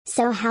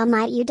So how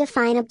might you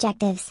define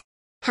objectives?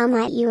 How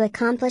might you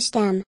accomplish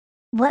them?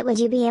 What would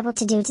you be able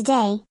to do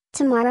today,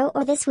 tomorrow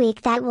or this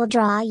week that will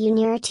draw you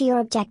nearer to your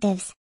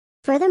objectives?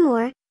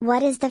 Furthermore,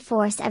 what is the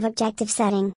force of objective setting?